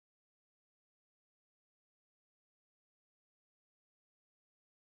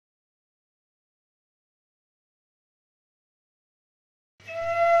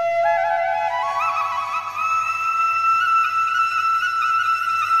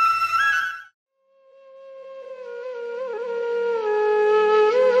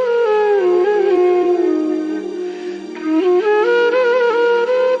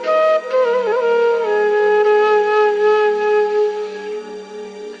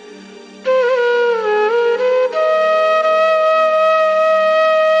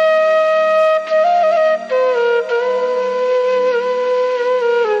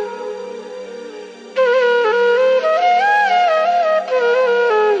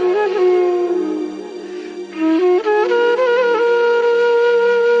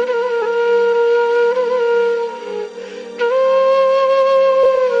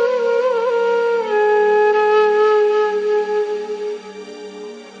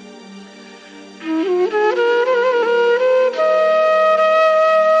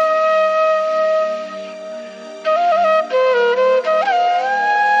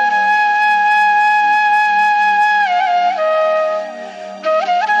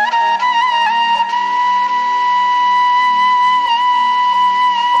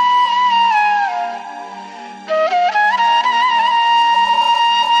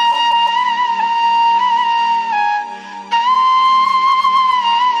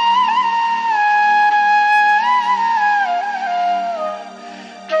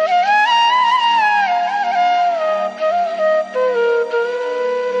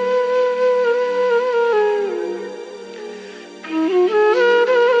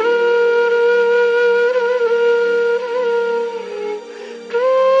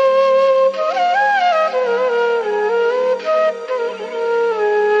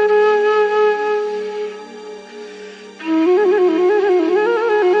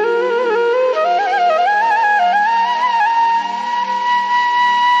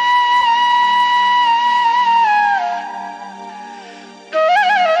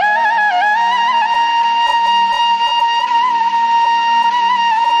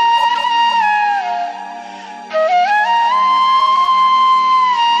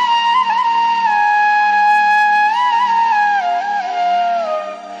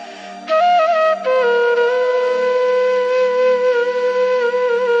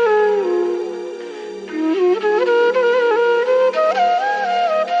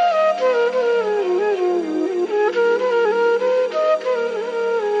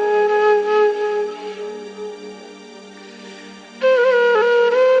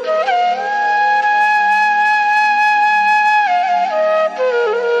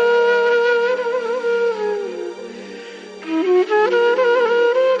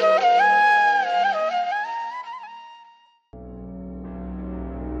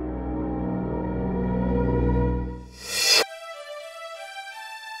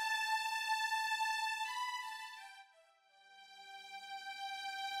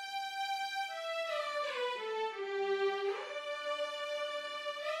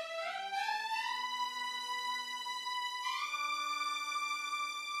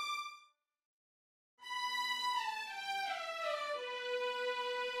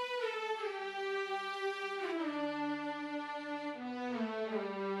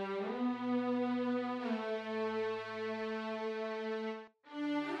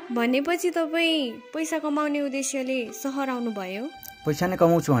भनेपछि तपाईँ पैसा कमाउने उद्देश्यले सहर आउनुभयो? पैसा नै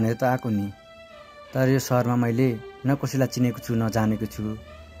कमाउँछु भनेर त आएको नि। तर यो सहरमा मैले न कसैलाई चिनेको छु न जानेको छु।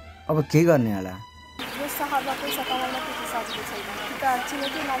 अब के गर्ने होला? यो सहरमा पैसा कमाउन त्यति सजिलो छैन। कि त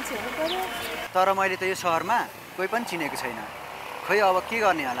चिनेकै मान्छे हुनु पर्यो। तर मैले त यो सहरमा कोही पनि चिनेको छैन। खै अब के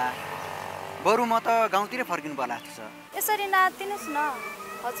गर्ने होला? बरु म त गाउँतिर फर्किनु पर्ला जस्तो छ। यसरी नातिनुस् न।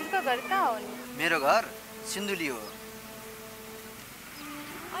 हजुरको घर कहाँ हो नि? मेरो घर सिन्धुली हो।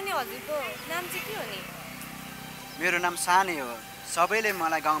 अनि हजुरको नाम चाहिँ के हो नि? मेरो नाम सानै हो। सबैले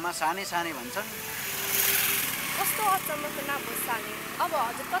मलाई गाउँमा सानै सानै भन्छन्। कस्तो अचम्मको नाम हो सानै। अब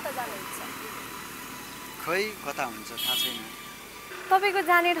हजुर कता जानुहुन्छ? खै कता हुन्छ थाहा छैन। तपाईँको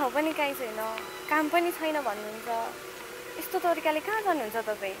जाने ठाउँ पनि कहीँ छैन, काम पनि छैन भन्नुहुन्छ। यस्तो तरिकाले कहाँ जानुहुन्छ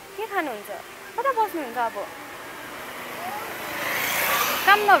तपाईँ? के खानुहुन्छ? कता बस्नुहुन्छ अब?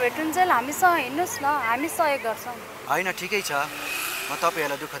 काम नभेटुन्जेल हामीसँग हिँड्नुहोस् न, हामी सहयोग गर्छौँ। होइन ठिकै छ, म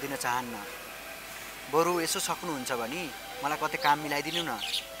तपाईँहरूलाई दुःख दिन चाहन्न। बरु यसो सक्नुहुन्छ भने मलाई कतै काम मिलाइदिनु न,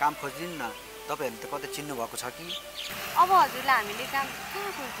 काम खोजिदिनु न। तपाईँहरूले त कतै चिन्नु भएको छ कि? अब हजुरलाई हामीले काम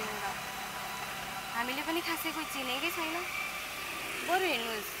कहाँ खोजिदिनु र? हामीले पनि खासै कोही चिनेकै छैन। बरु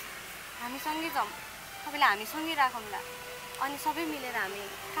हेर्नुहोस्, हामी सँगै जाउँ, तपाईँलाई हामी सँगै राखौँला, अनि सबै मिलेर हामी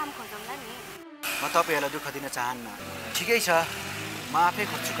काम खोजौँला नि। म तपाईँहरूलाई दुःख दिन चाहन्न। ठिकै छ, म आफै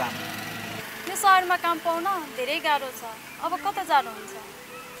खोज्छु काम। यो सहरमा काम पाउन धेरै गाह्रो छ। अब कता जानुहुन्छ?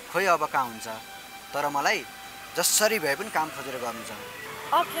 खोइ अब कहाँ हुन्छ, तर मलाई जसरी भए पनि काम खोजेर गर्नु छ।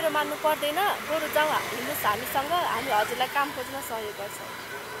 अप्ठ्यारो मान्नु पर्दैन, बरु जाउँ हिँड्नुहोस् हामीसँग, हामी हजुरलाई काम खोज्न सहयोग गर्छौँ।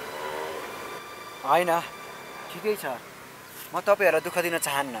 होइन ठिकै छ, म तपाईँहरूलाई दुःख दिन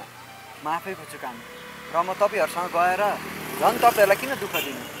चाहन्न। म आफै खोज्छु काम, र म तपाईँहरूसँग गएर झन् तपाईँहरूलाई किन दुःख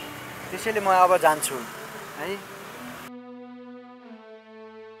दिनु? त्यसैले म अब जान्छु है।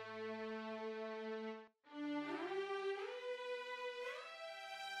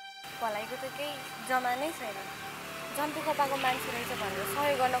 भलाइको त केही जमानै छैन। जन्तु खपाको मान्छे रहेछ भनेर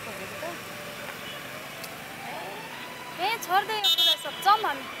सहयोग गर्न खोजेको त। ए छोड्दै यो कुरा सब, जाउँ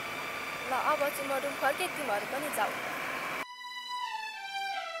हामी। ल अब चाहिँ म रुम फर्केँ, तिमीहरू पनि जाऊ।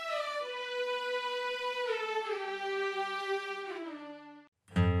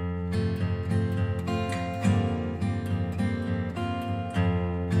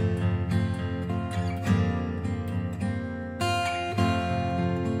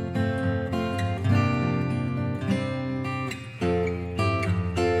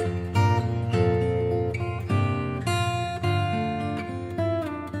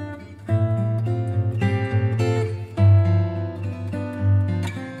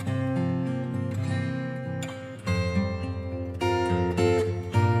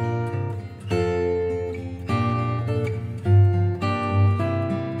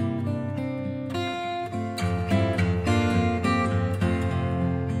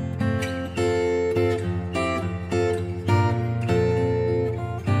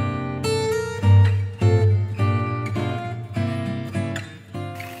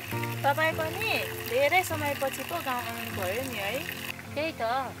 समयपछि पो गाउँ आउनु भयो नि है? त्यही त,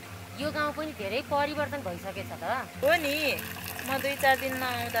 यो गाउँ पनि धेरै परिवर्तन भइसकेछ त। हो नि, म 2-4 दिन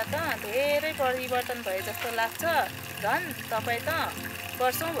नआउँदा त धेरै परिवर्तन भए जस्तो लाग्छ। झन् तपाईँ त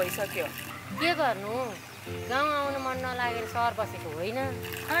वर्षौँ भइसक्यो। के गर्नु, गाउँ आउनु मन नलागेर सहर बसेको होइन।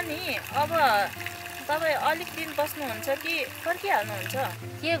 अनि अब तपाईँ अलिक दिन बस्नुहुन्छ कि फर्किहाल्नुहुन्छ?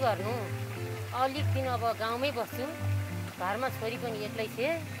 के गर्नु, अलिक दिन अब गाउँमै बस्छु। घरमा छोरी पनि एक्लै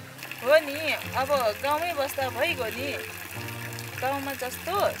थिए। हो नि, अब गाउँमै बस्दा भइगयो नि। गाउँमा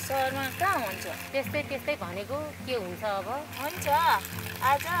जस्तो सहरमा कहाँ हुन्छ? त्यस्तै त्यस्तै भनेको के हुन्छ अब? हुन्छ,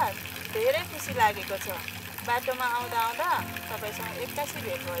 आज धेरै खुसी लागेको छ। बाटोमा आउँदा आउँदा तपाईँसँग एक्कासी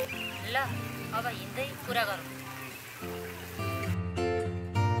भेट भयो। ल अब हिँड्दै कुरा गरौँ।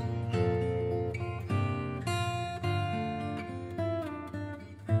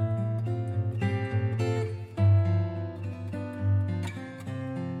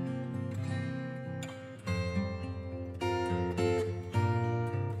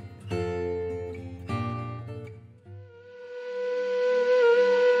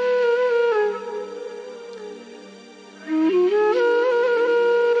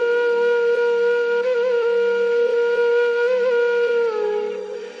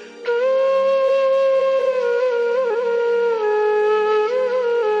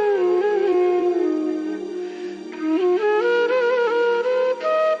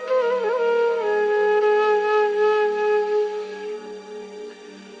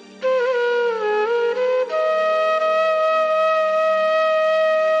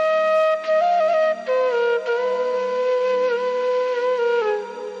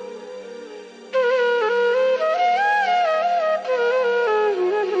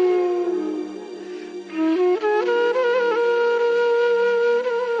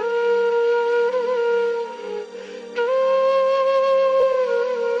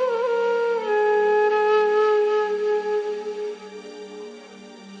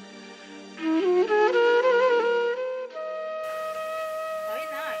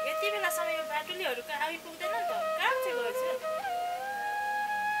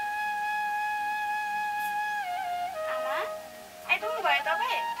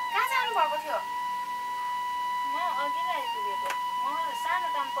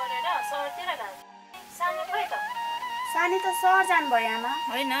 सानी त सहर जानुभयो आमा।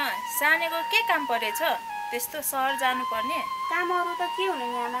 होइन, सानेको के काम परेछ त्यस्तो सहर जानुपर्ने? कामहरू त के हुनु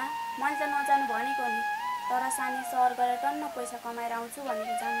नि आमा, मैले त नजानु भनेको नि, तर सानी सहर गएर टन्न पैसा कमाएर आउँछु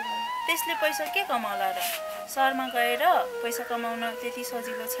भनेर जानुभयो। त्यसले पैसा के कमाउला र? सहरमा गएर पैसा कमाउन त्यति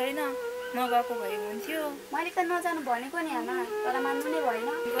सजिलो छैन, नगएको भए हुन्थ्यो। मैले त नजानु भनेको नि आमा, तर मान्नु नै भएन।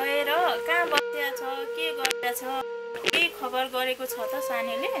 गएर कहाँ बस्या छ, के गरेको छ, केही खबर गरेको छ त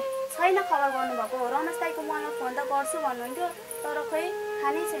सानेले? छैन खबर गर्नुभएको। रमेश दाईको मलाई फोन त गर्छु भन्नुहुन्थ्यो, तर खै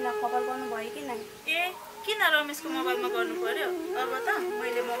खानै छैन खबर गर्नुभयो कि नै। ए, किन रमेशको मोबाइलमा गर्नु पर्यो? अब त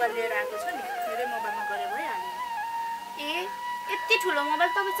मैले मोबाइल लिएर आएको छु नि, मेरै मोबाइलमा गरे भइहाल्यो। ए, यति ठुलो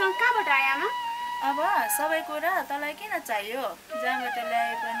मोबाइल तपाईँसँग कहाँबाट आयो आमा? अब सबै कुरा तँलाई किन चाहियो? जहाँबाट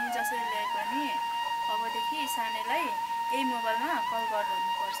ल्याए पनि जसरी ल्याए पनि अबदेखि सानेलाई यही मोबाइलमा कल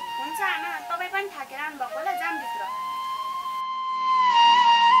गर्नुपर्छ। हुन्छ आमा, तपाईँ पनि थाकेर आउनुभएको होला, जामभित्र।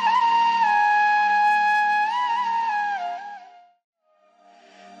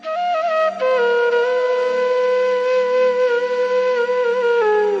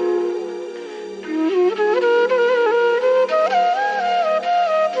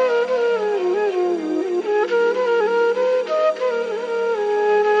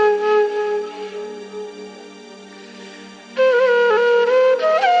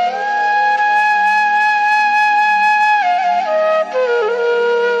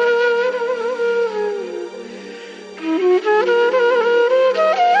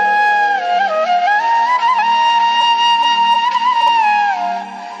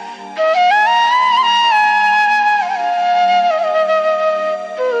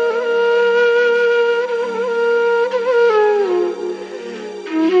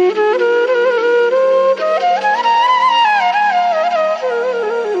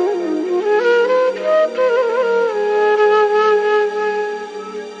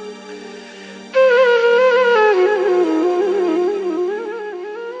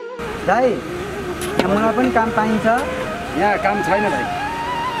 दाइ, मलाई पनि काम पाइन्छ? यहाँ काम छैन भाइ,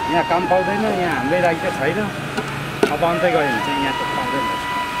 यहाँ काम पाउँदैन, यहाँ हाम्रै लागि त छैन। अब अन्तै गयो भने चाहिँ यहाँ त पाउँदैन।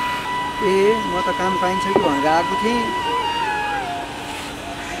 ए, म त काम पाइन्छ कि भनेर आएको थिएँ।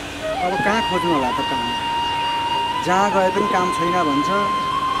 अब कहाँ खोज्नु होला त काम? जहाँ गए पनि काम छैन भन्छ।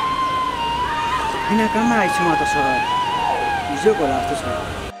 बिना काममा आइछु म त सहर। हिजो होला जस्तो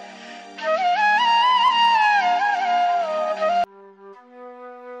छ।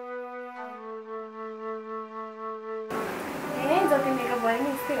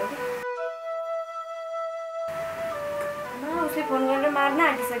 उसले फोन गरेर मार्न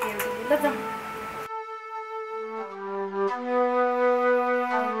आँटिसक्यो ल जाउँ।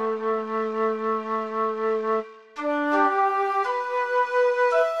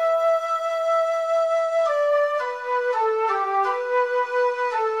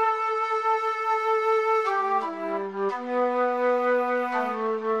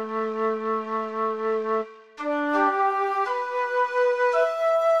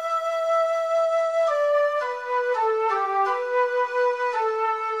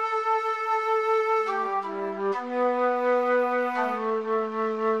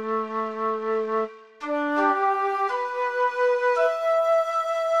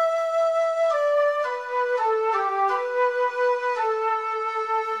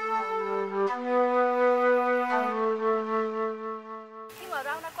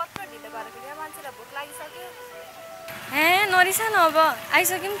 नरिसा न, अब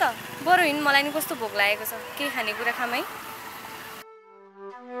आइसक्यौँ त। बरु हिँड, मलाई नि कस्तो भोक लागेको छ, केही खानेकुरा खाऊँ है।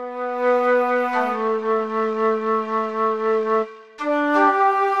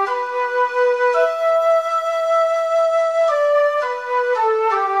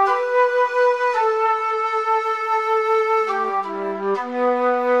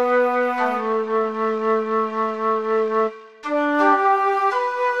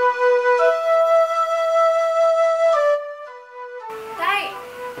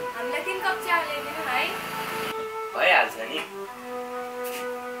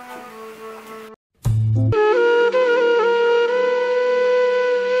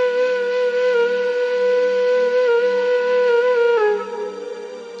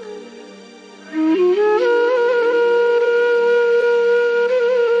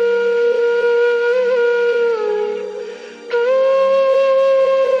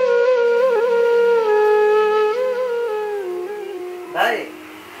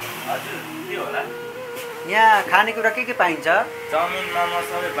 यहाँ खानेकुरा के पाइन्छ? चाउमिन, मोमो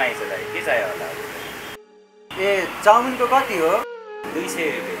सबै पाइन्छ दाइ। के चाहियो होला? ए, चाउमिनको कति हो? 200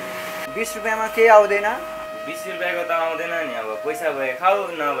 रुपियाँ। 20 रुपियाँमा केही आउँदैन? 20 रुपियाँको त आउँदैन नि। अब पैसा भए खाऊ,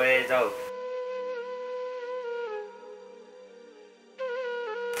 नभए जाऊ।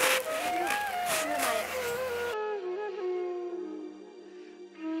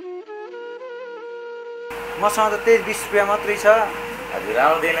 मसँग त त्यही 20 रुपियाँ मात्रै छ। हजुर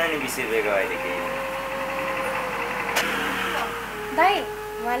आउँदैन नि 20 रुपियाँको अहिले केही। दाइ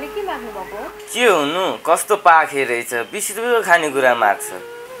उहाँले के माग्नु भएको? के हुनु कस्तो पाखे रहेछ 20 रुपियाँको खानेकुरा माग्छ।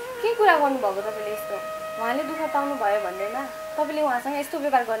 के कुरा गर्नुभएको तपाईँले यस्तो? उहाँले दुःख पाउनु भयो भन्दैमा तपाईँले उहाँसँग यस्तो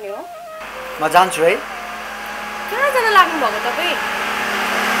व्यवहार गर्ने हो? म जान्छु है। कहाँ जान लाग्नु भएको तपाईँ?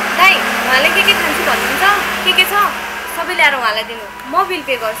 दाइ उहाँले के खान्छु भन्नुहुन्छ? के छ सबै ल्याएर उहाँलाई दिनु, म बिल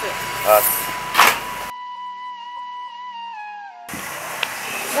पे गर्छु। हस्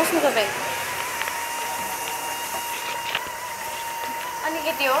बस्नु तपाईँ। अनि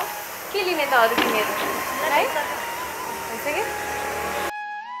केटी हो के लिने त अरू किनेर है? हुन्छ कि?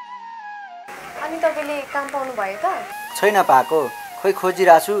 अनि तपाईँले काम पाउनु भयो त? छैन पाएको, खोइ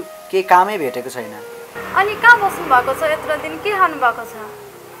खोजिरहेको छु, केही कामै भेटेको छैन। अनि कहाँ बस्नु भएको छ यत्रो दिन? के खानु भएको छ?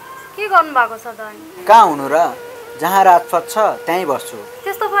 के गर्नु भएको छ त? अनि कहाँ हुनु र, जहाँ रातफत छ त्यहीँ बस्छु।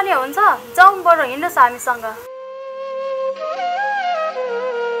 त्यस्तो पनि हुन्छ? जाउँ बरु हिँड्नुहोस् हामीसँग।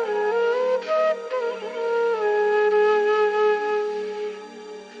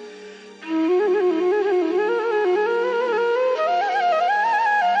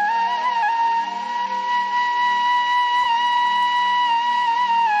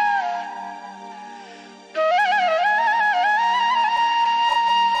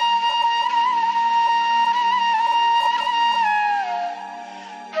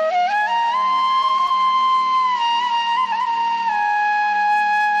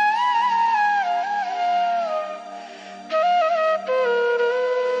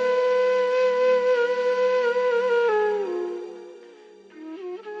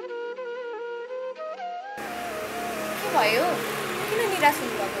 भयो किन निराश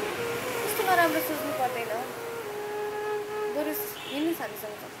हुनुभएको? त्यस्तो नराम्रो सोच्नु पर्दैन, बरु हिँड्नुहोस्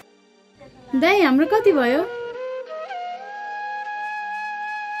हामीसँग। दाइ हाम्रो कति भयो?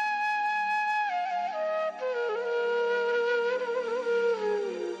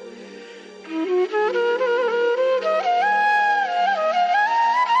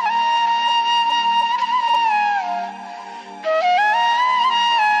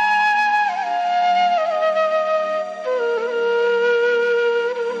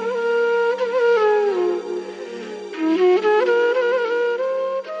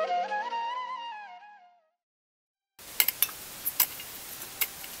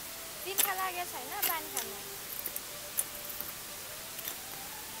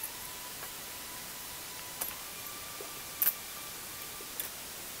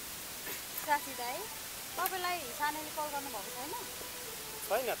 साथी दाइ तपाईँलाई सानैले कल गर्नुभएको छैन?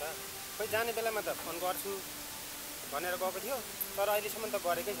 छैन त, खोइ जाने बेलामा त फोन गर्छु भनेर गएको थियो, तर अहिलेसम्म त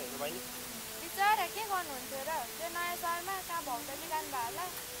गरेकै छैन बहिनी। बिचरा के गर्नुहुन्थ्यो र? त्यो नयाँ सहरमा कहाँ भौतली जानुभयो होला?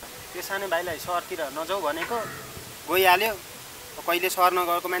 त्यो सानो भाइलाई सहरतिर नजाऊ भनेको गइहाल्यो, कहिले सहर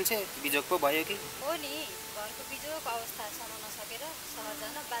नगएको मान्छे बिजोग पो भयो कि? हो नि, घरको बिजोग अवस्था समाउन नसकेर सहर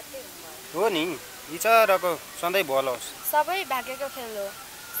जान बाध्य हुनुभयो। हो नि, बिचराको सधैँ भलोस्। सबै भाग्यको खेल हो।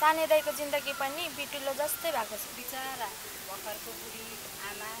 सानै दाइको जिन्दगी पनि बिटुलो जस्तै भएको छ। बिचरा भर्खरको बुढी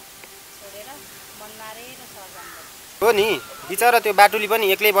आमा छोडेर मन मारेर सहर जानुभयो। हो नि, बिचरा त्यो बाटुली पनि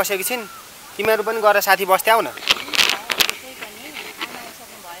एक्लै बसेकी छिन्, तिमीहरू पनि गएर साथी बस्दै आऊ न। त्यसै पनि आमा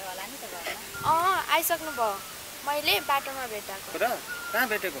आइसक्नु भयो होला नि त घरमा? आइसक्नु भयो, मैले बाटोमा भेटाएको। र कहाँ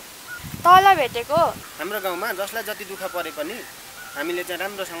भेटेको? तल भेटेको। हाम्रो गाउँमा जसलाई जति दुःख परे पनि हामीले चाहिँ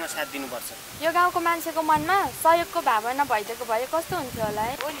राम्रोसँग साथ दिनुपर्छ। यो गाउँको मान्छेको मनमा सहयोगको भावना भइदिएको भए कस्तो हुन्थ्यो होला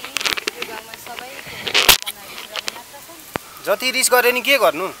है? हो नि, यो गाउँमा सबै मात्र छन्। जति रिस गरे नि के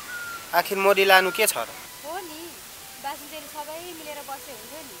गर्नु, आखिर मोरी लानु के छ र? हो नि, बासिन्जेल सबै मिलेर बसे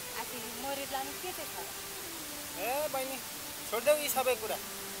हुन्थ्यो नि, आखिर मोरी लानु के चाहिँ छ र? ए बहिनी छोड्देऊ यी सबै कुरा,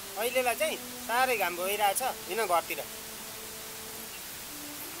 अहिलेलाई चाहिँ साह्रै घाम भइरहेछ, हिँड घरतिर।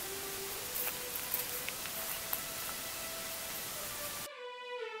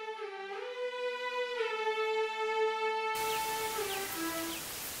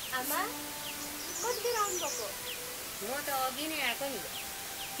 आमा कतिखेर आउनुभएको? म त अघि नै आएको नि।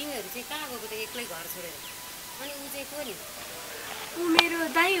 तिमीहरू चाहिँ कहाँ गएको त एक्लै घर छोडेर? अनि ऊ चाहिँ को नि? ऊ मेरो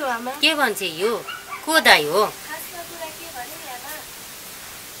दाइ हो आमा। के भन्छ यो? को दाइ हो? खासमा कुरा के भने नि आमा,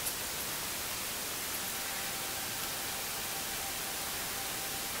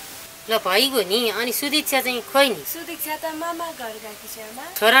 ल भइगयो नि, अनि सुदीक्षा चाहिँ खोइ नि? सुदीक्षा त मामा घर गएकी छ आमा।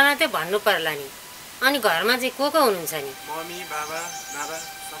 छोरालाई त भन्नु पर्ला नि। अनि घरमा चाहिँ को हुनुहुन्छ नि? मम्मी बाबा दादा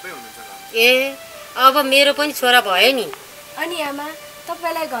सबै हुनुहुन्छ घरमा। ए अब मेरो पनि छोरा भयो नि। अनि आमा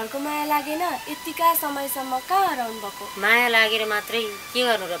तपाईँलाई घरको माया लागेन? यतिका समयसम्म कहाँ हराउनु भएको? माया लागेर मात्रै के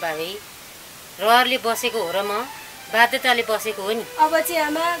गर्नु र बाबे? रहरले बसेको हो र म बाध्यताले बसेको हो नि। अब चाहिँ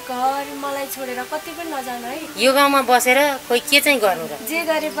आमा घर मलाई छोडेर कति पनि नजानु है। यो गाउँमा बसेर खोइ के चाहिँ गर्नु र? जे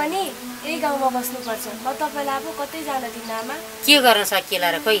गरे पनि यही गाउँमा बस्नुपर्छ म तपाईँलाई अब कतै जान दिन्न आमा के गर्न सकिएला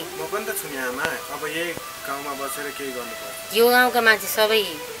र खोइ म पनि त छु नि आमा अब यही गाउँमा बसेर केही गर्नुपर्छ यो गाउँका मान्छे सबै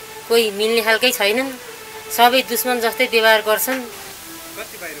कोही मिल्ने खालकै छैनन् सबै दुश्मन जस्तै व्यवहार गर्छन्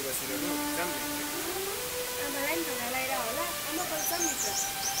कति बाहिर बसिरहेको आमालाई नि ढोका लगाएर होला आमा पर्छ मित्र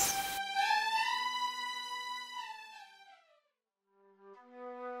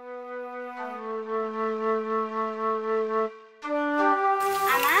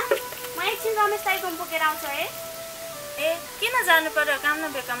आमा म एकछिन रमेश दाइको पुगेर आउँछु है ए किन जानु पर्यो काम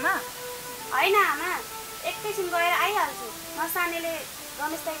नबेकाममा होइन आमा एकैछिन गएर आइहाल्छु म सानेले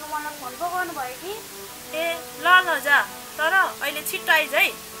रमेश दाइको मलाई फोन पो गर्नुभयो कि ए ल ल जा तर अहिले छिट्टो आइज है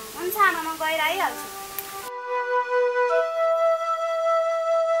हुन्छ आमा म गएर आइहाल्छु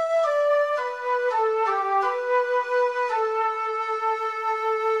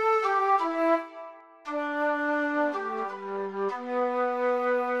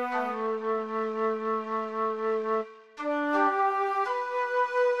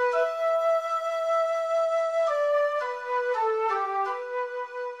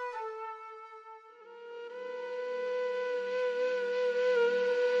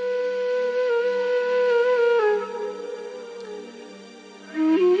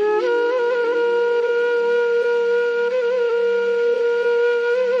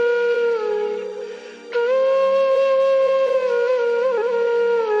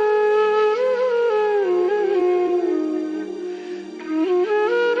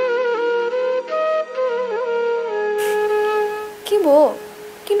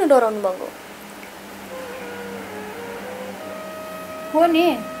किन डराउनु भएको हो नि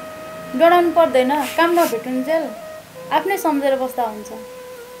डराउनु पर्दैन काम नभेटुन्जेल आफ्नै सम्झेर बस्दा हुन्छ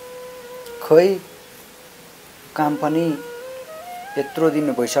खोइ काम पनि यत्रो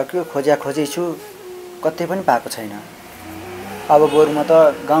दिन भइसक्यो खोजै छु कतै पनि पाएको छैन अब बरु म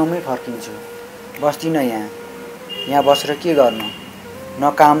त गाउँमै फर्किन्छु बस्दिनँ यहाँ बसेर के गर्नु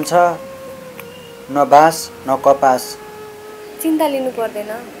न काम छ न बास न कपास चिन्ता लिनु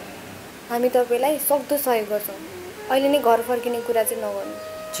पर्दैन हामी तपाईलाई सक्दो सहयोग गर्छौँ अहिले नै घर फर्किने कुरा चाहिँ नगर्नु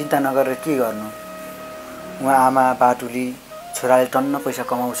चिन्ता नगरेर के गर्नु उहाँ आमा बाटुली छोराले टन्न पैसा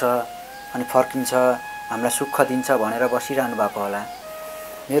कमाउँछ अनि फर्किन्छ हामीलाई सुख दिन्छ भनेर बसिरहनु भएको होला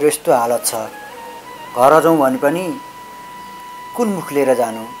मेरो यस्तो हालत छ घर जाउँ भने पनि कुन मुख लिएर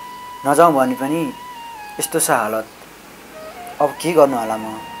जानु नजाउँ भने पनि यस्तो छ हालत अब के गर्नु होला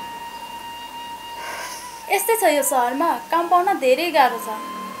म यस्तै छ यो सहरमा काम पाउन धेरै गाह्रो छ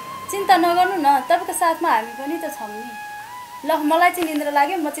चिन्ता नगर्नु न तपाईको साथमा हामी पनि त छौँ नि ल मलाई चाहिँ निन्द्रा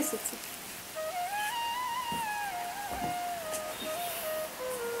लाग्यो म चाहिँ सुत्छु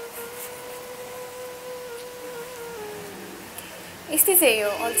यस्तै चाहिँ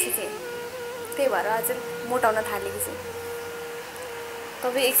यो अल्छी चाहिँ त्यही भएर आज मोटाउन थालेको छु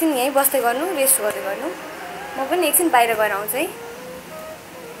तपाईँ एकछिन यहीँ बस्दै गर्नु रेस्ट गर्दै गर्नु म पनि एकछिन बाहिर गएर आउँछु है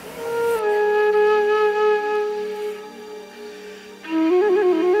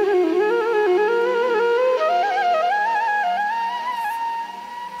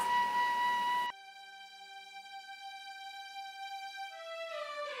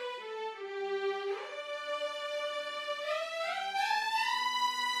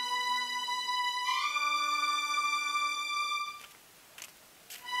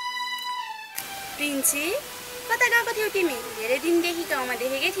प्रिन्सी कता गएको थियौ तिमी धेरै दिनदेखि गाउँमा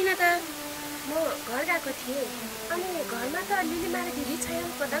देखेकै थिइन त म घर गएको थिएँ अनि घरमा त लिलीमा र दिदी छैन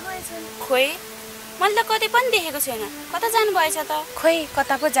कता गएछन् खोइ मैले त कतै पनि देखेको छैन कता जानुभएछ त खोइ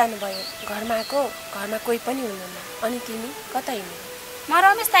कता पो जानुभयो घरमा आएको घरमा कोही पनि हुनुहुन्न अनि तिमी कता हिँड्यौ म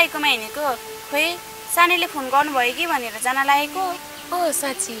रमेश दाइकोमा हिँडेको खोइ सानेले फोन गर्नुभयो कि भनेर जान लागेको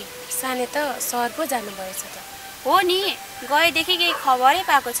साँच्ची साने त सहर पो जानुभएछ त हो नि गएदेखि केही खबरै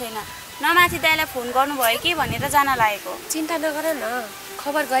पाएको छैन नमाथि दाइलाई फोन गर्नुभयो कि भनेर जान लागेको चिन्ता नगर न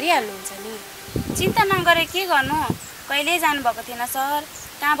खबर गरिहाल्नुहुन्छ नि चिन्ता नगरे के गर्नु कहिल्यै जानुभएको थिएन सहर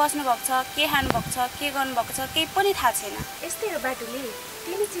कहाँ बस्नुभएको छ के खानुभएको छ के गर्नुभएको छ केही पनि थाहा छैन यस्तै हो बाटुली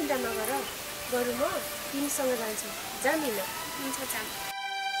तिमी चिन्ता नगर बरु म तिमीसँग जान्छु जामिन हुन्छ जाम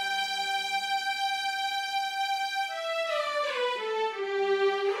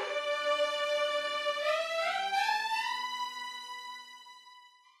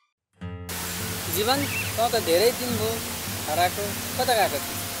जीवन त धेरै दिन भयो हराएको कता गएको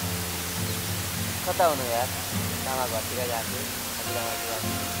थियो कता हुनु यार मामा घरतिर गएको हजुरआमा गएको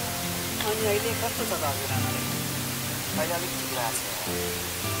अनि अहिले कस्तो छ त हजुरआमाले अहिले अलिक ठिक लाग्छ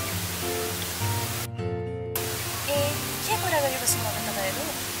ए के कुरा गरिबस्नु भएको तपाईँहरू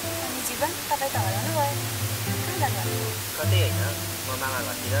अनि जीवन तपाईँ त हराउनु भयो कहाँ जानुभयो कतै होइन म मामा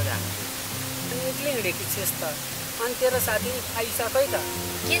घरतिर गएको छु एक्लै हिँडेकी छिस् त अनि तेरो साथी आइसा खै त?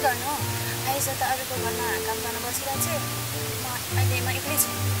 के गर्नु आइसा त अरूको घरमा काम गर्न बसिरहेको छु अहिले म एक्लै छु।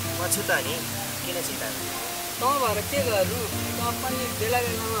 म छु त नि, किन चिन्ता गर्नु? तँ भएर के गर्नु, तँ पनि बेला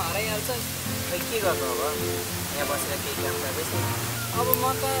बेलामा हराइहाल्छस्। खै के गर्नु अब, यहाँ बसेर केही काम गर्दै छैन। अब म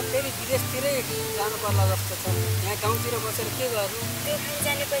त फेरि विदेशतिरै जानु पर्ला जस्तो छ। यहाँ गाउँतिर बसेर के गर्नु? त्यो खाली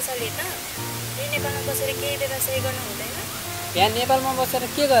जाने पैसाले त यो नेपालमा बसेर केही व्यवसाय गर्नु हुँदैन। यहाँ नेपालमा बसेर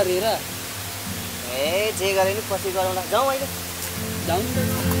के गर्ने र? जे गरे नि पछि गरौँला, जाउँ अहिले। जाउँ त।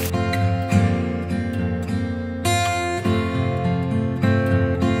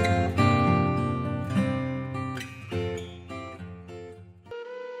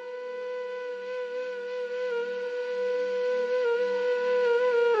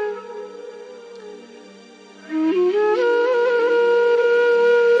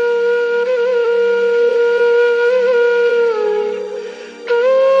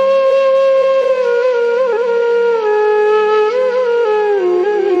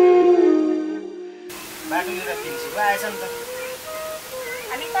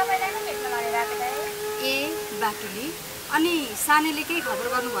 अनि सानीले केही खबर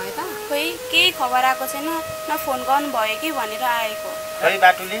गर्नुभयो त? खोइ केही खबर आएको छैन, न फोन गर्नुभयो कि भनेर आएको। खै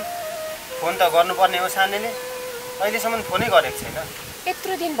बाटुली, फोन त गर्नुपर्ने हो सानीले, अहिलेसम्म फोनै गरेको छैन।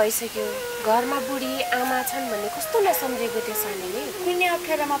 यत्रो दिन भइसक्यो, घरमा बुढी आमा छन् भन्ने कस्तो नसम्झेको थियो सानीले। कुनै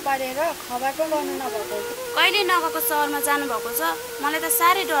अप्ठ्यारोमा परेर खबर पो गर्नु नभएको। कहिले नगएको सहरमा जानुभएको छ, मलाई त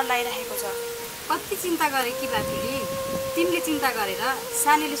साह्रै डर लागिरहेको छ। कति चिन्ता गरे कि बाटुली, तिमीले चिन्ता गरेर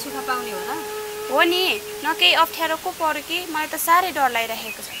सानीले सुख पाउने हो र? हो नि, न केही अप्ठ्यारो को पर्यो कि मलाई त साह्रै डर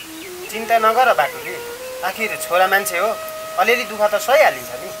लागिरहेको छ। चिन्ता नगर बाटुली, आखिर छोरा मान्छे हो, अलिअलि दुःख त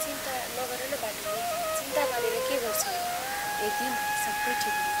सहिहालिन्छ नि। चिन्ता नगर न बाटुली, चिन्ता गरेर के गर्छ, एक दिन सबै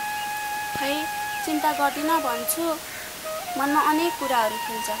ठिक हुन्छ। खै चिन्ता गर्दिनँ भन्छु, मनमा अनेक कुराहरू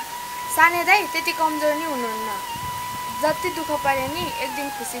खेल्छ। साने दाइ त्यति कमजोर नि हुनुहुन्न, जति दुःख परे नि एक दिन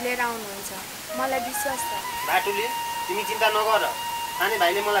खुसी लिएर आउनुहुन्छ, मलाई विश्वास छ। बाटुली तिमी चिन्ता नगर, साने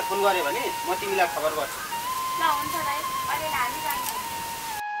भाइले मलाई फोन गर्यो भने म तिमीलाई खबर गर्छु। ल हुन्छ दाइ, अहिले हामी जान्छौँ।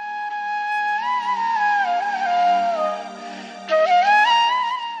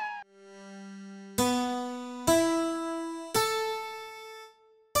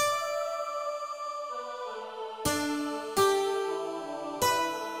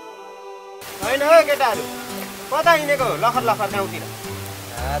 होइन हो केटाहरू, कता हिँडेको लखर लखर गाउँतिर?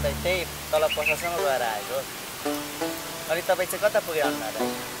 दाइ त्यही तल पसलसँग गएर आएको। अनि तपाईँ चाहिँ कता पुग्यो अन्ना दाइ?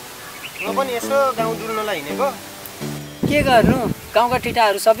 म पनि यसो गाउँ डुल्नलाई हिँडेको। के गर्नु, गाउँका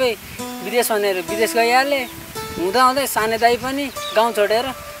ठिटाहरू सबै विदेश भनेर विदेश गइहाले, हुँदा हुँदै साने दाइ पनि गाउँ छोडेर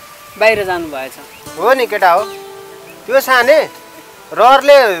बाहिर जानुभएछ। हो नि केटा हो, त्यो साने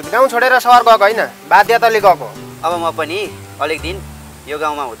रहरले गाउँ छोडेर सहर गएको होइन, बाध्यताले गएको। अब म पनि अलिक दिन यो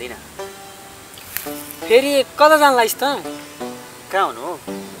गाउँमा हुँदिनँ। फेरि कता जान्लाइस् त? कहाँ हुनु,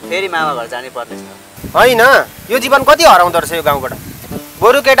 फेरि मामा घर जानै पर्ने छ। होइन, यो जीवन कति हराउँदो रहेछ यो गाउँबाट।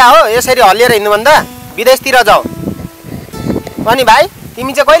 बरु केटा हो यसरी हल्लिएर हिँड्नुभन्दा विदेशतिर जाऊ। अनि भाइ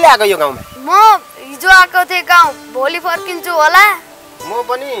तिमी चाहिँ कहिले आएको यो गाउँमा? म हिजो आएको थिएँ गाउँ, भोलि फर्किन्छु होला। म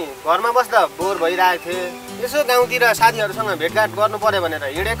पनि घरमा बस्दा बोर भइरहेको थिएँ, यसो गाउँतिर साथीहरूसँग भेटघाट गर्नु पर्यो भनेर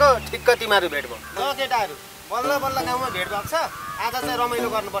हिँडेको, ठिक्क तिमीहरू भेट भयो। ल केटाहरू, बल्ल बल्ल गाउँमा भेट भएको छ, आज चाहिँ रमाइलो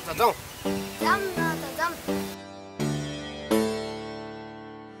गर्नुपर्छ, जाउँ।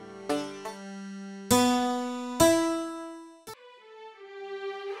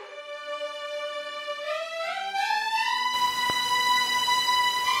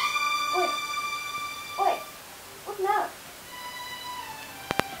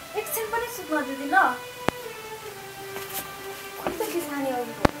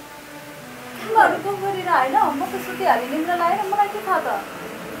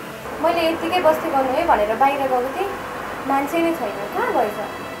 मैले यतिकै बस्ती गर्नु है भनेर बाहिर गएको थिएँ, मान्छे नै छैन, कहाँ गएछ?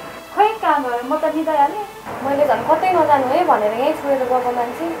 खै कहाँ गयो, म त निदाइहालेँ। मैले झन् कतै नजानु है भनेर यहीँ छोडेर गएको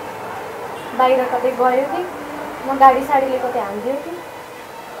मान्छे बाहिर कतै गयो कि म गाडी साडीले कतै हानिदियो कि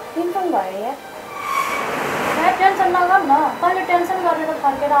टेन्सन भयो यार। यहाँ टेन्सन नगर न, तैँले टेन्सन गरेर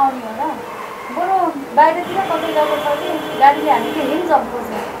फर्केर आउने हो र। बरु बाहिरतिर कतै गएको छ कि गाडीले हामी के हिँड्छ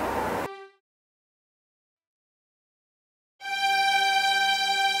खोज्नु।